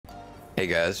Hey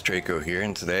guys, Draco here,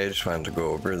 and today I just wanted to go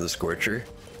over the Scorcher.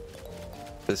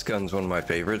 This gun's one of my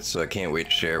favorites, so I can't wait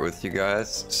to share it with you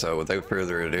guys. So without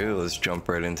further ado, let's jump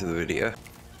right into the video.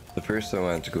 The first I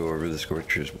wanted to go over the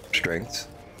Scorcher's strengths,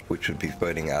 which would be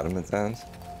fighting adamantines.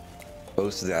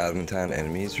 Most of the adamantine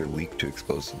enemies are weak to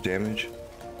explosive damage.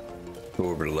 Go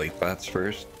over to light bats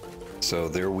first. So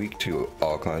they're weak to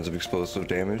all kinds of explosive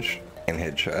damage and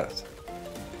headshots.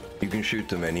 You can shoot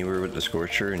them anywhere with the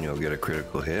Scorcher and you'll get a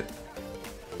critical hit.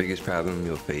 Biggest problem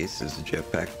you'll face is the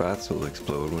jetpack bots will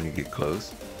explode when you get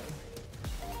close.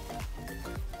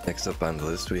 Next up on the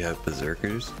list we have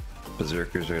Berserkers.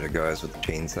 Berserkers are the guys with the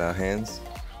chainsaw hands.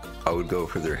 I would go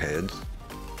for their heads.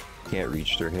 Can't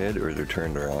reach their head or they're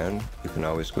turned around. You can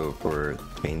always go for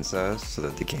chainsaws so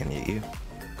that they can't hit you.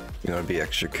 You want to be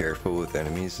extra careful with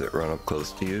enemies that run up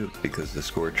close to you because the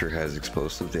Scorcher has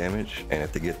explosive damage, and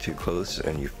if they get too close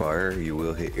and you fire, you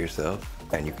will hit yourself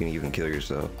and you can even kill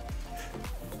yourself.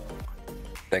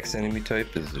 Next enemy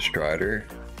type is the Strider,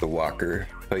 the Walker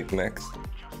type mechs.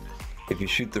 If you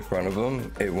shoot the front of them,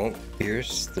 it won't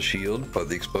pierce the shield, but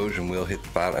the explosion will hit the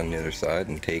bot on the other side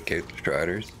and take out the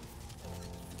Striders.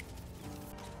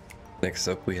 Next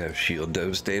up we have Shield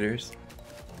Devastators.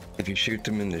 If you shoot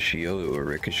them in the shield, it will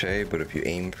ricochet, but if you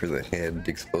aim for the head,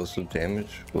 the explosive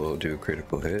damage will do a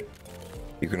critical hit.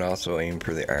 You can also aim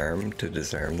for the arm to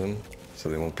disarm them, so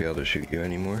they won't be able to shoot you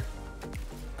anymore.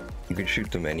 You can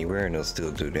shoot them anywhere and they'll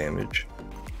still do damage.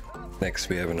 Next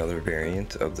we have another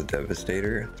variant of the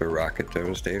Devastator, the Rocket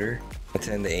Devastator. I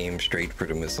tend to aim straight for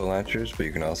the missile launchers, but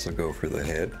you can also go for the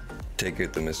head. Take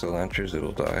out the missile launchers,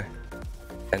 it'll die.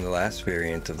 And the last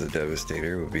variant of the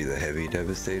Devastator would be the Heavy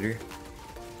Devastator.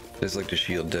 Just like the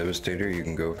Shield Devastator, you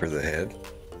can go for the head,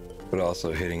 but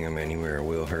also hitting them anywhere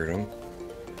will hurt them.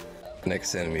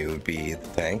 Next enemy would be the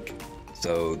tank.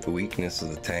 So the weakness of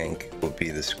the tank will be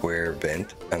the square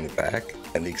vent on the back,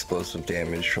 and the explosive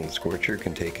damage from the Scorcher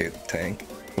can take out the tank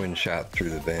when shot through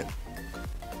the vent.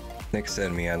 Next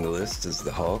enemy on the list is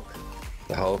the Hulk.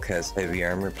 The Hulk has heavy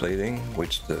armor plating,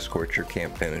 which the Scorcher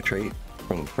can't penetrate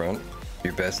from the front.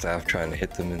 You're best off trying to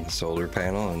hit them in the solar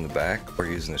panel in the back or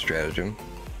using a stratagem.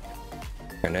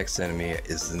 Our next enemy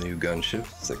is the new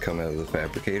Gunships that come out of the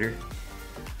Fabricator.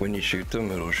 When you shoot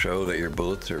them, it'll show that your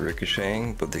bullets are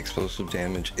ricocheting, but the explosive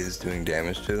damage is doing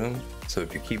damage to them. So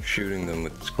if you keep shooting them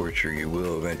with the Scorcher, you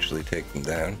will eventually take them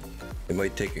down. It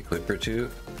might take a clip or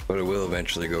two, but it will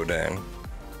eventually go down.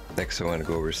 Next I want to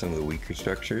go over some of the weaker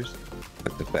structures,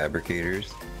 like the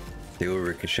Fabricators. They will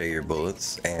ricochet your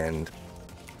bullets, and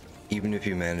even if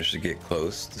you manage to get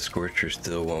close, the Scorcher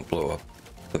still won't blow up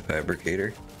the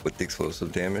Fabricator with the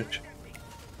explosive damage.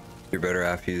 You're better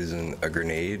off using a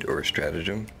grenade or a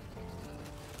stratagem.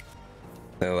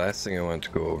 Now the last thing I want to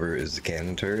go over is the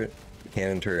cannon turret. The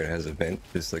cannon turret has a vent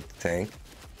just like the tank.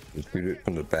 If you shoot it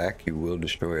from the back, you will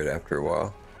destroy it after a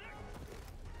while.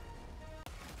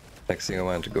 Next thing I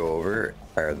want to go over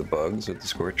are the bugs with the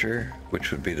Scorcher,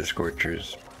 which would be the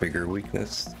Scorcher's bigger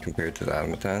weakness compared to the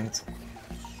adamantines.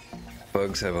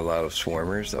 Bugs have a lot of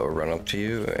swarmers that will run up to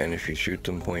you, and if you shoot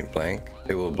them point blank,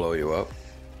 it will blow you up.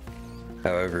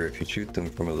 However, if you shoot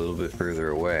them from a little bit further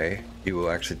away, you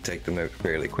will actually take them out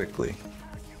fairly quickly.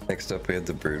 Next up we have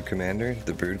the Brood Commander.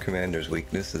 The Brood Commander's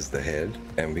weakness is the head,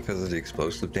 and because of the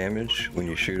explosive damage, when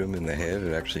you shoot them in the head,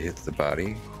 it actually hits the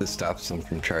body. This stops them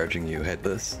from charging you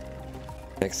headless.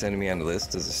 Next enemy on the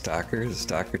list is the Stalker. The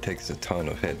Stalker takes a ton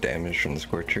of head damage from the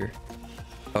Scorcher.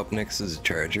 Up next is the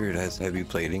Charger. It has heavy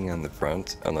plating on the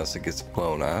front unless it gets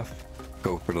blown off.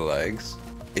 Go for the legs.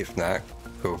 If not,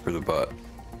 go for the butt.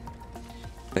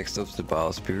 Next up is the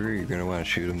Bile Spewer. You're going to want to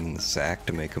shoot them in the sack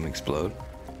to make them explode.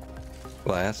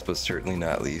 Last but certainly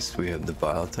not least, we have the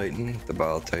Bile Titan. The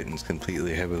Bile Titan is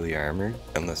completely heavily armored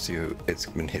unless it's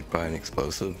been hit by an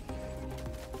explosive.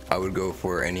 I would go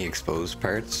for any exposed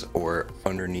parts or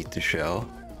underneath the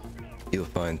shell. You'll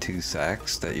find 2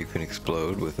 sacks that you can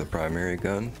explode with a primary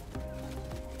gun.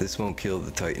 This won't kill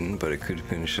the Titan, but it could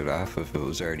finish it off if it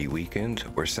was already weakened,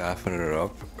 or soften it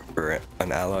up for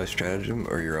an ally stratagem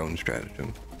or your own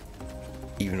stratagem.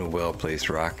 Even a well-placed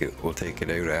rocket will take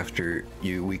it out after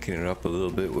you weaken it up a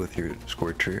little bit with your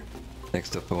Scorcher.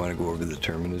 Next up I want to go over the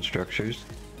terminate structures.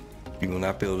 You will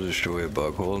not be able to destroy a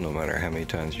bug hole no matter how many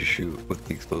times you shoot with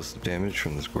the explosive damage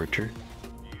from the Scorcher.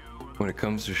 When it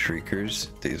comes to Shriekers,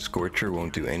 the Scorcher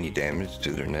won't do any damage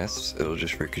to their nests, it'll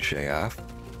just ricochet off.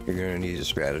 You're going to need a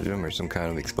stratagem or some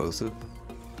kind of explosive.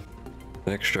 The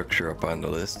next structure up on the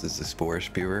list is the Spore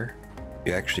Spewer.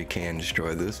 You actually can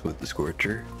destroy this with the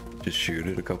Scorcher. Just shoot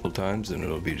it a couple times and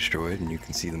it'll be destroyed and you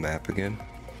can see the map again.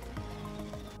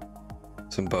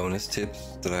 Some bonus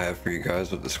tips that I have for you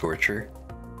guys with the Scorcher.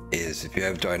 is if you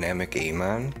have dynamic aim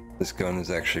on, this gun is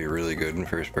actually really good in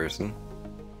first person.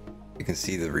 You can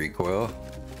see the recoil,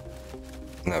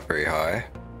 not very high.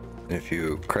 And if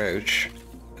you crouch,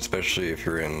 especially if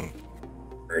you're in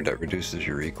where that reduces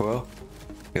your recoil,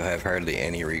 you'll have hardly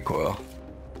any recoil.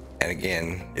 And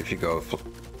again, if you go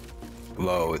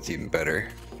low, it's even better.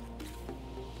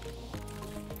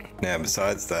 Now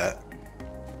besides that,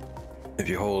 if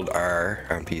you hold R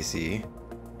on PC,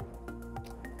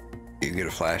 you get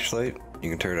a flashlight. You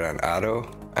can turn it on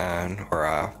auto, on, or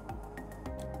off.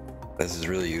 This is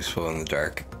really useful in the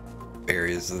dark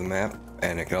areas of the map,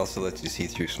 and it can also let you see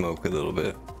through smoke a little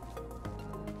bit.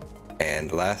 And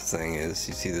the last thing is,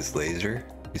 you see this laser?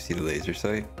 You see the laser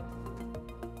sight?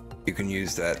 You can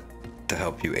use that to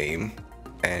help you aim,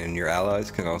 and your allies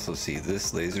can also see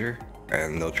this laser,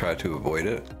 and they'll try to avoid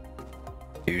it,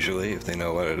 usually, if they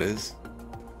know what it is.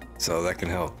 So that can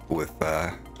help with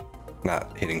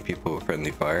not hitting people with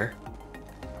friendly fire.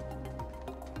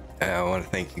 And I want to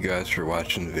thank you guys for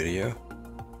watching the video.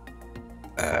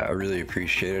 I really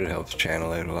appreciate it. It helps the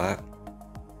channel out a lot.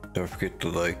 Don't forget to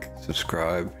like,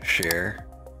 subscribe, share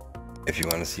if you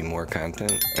want to see more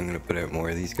content. I'm going to put out more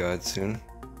of these guides soon.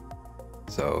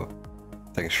 So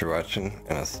thanks for watching,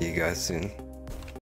 and I'll see you guys soon.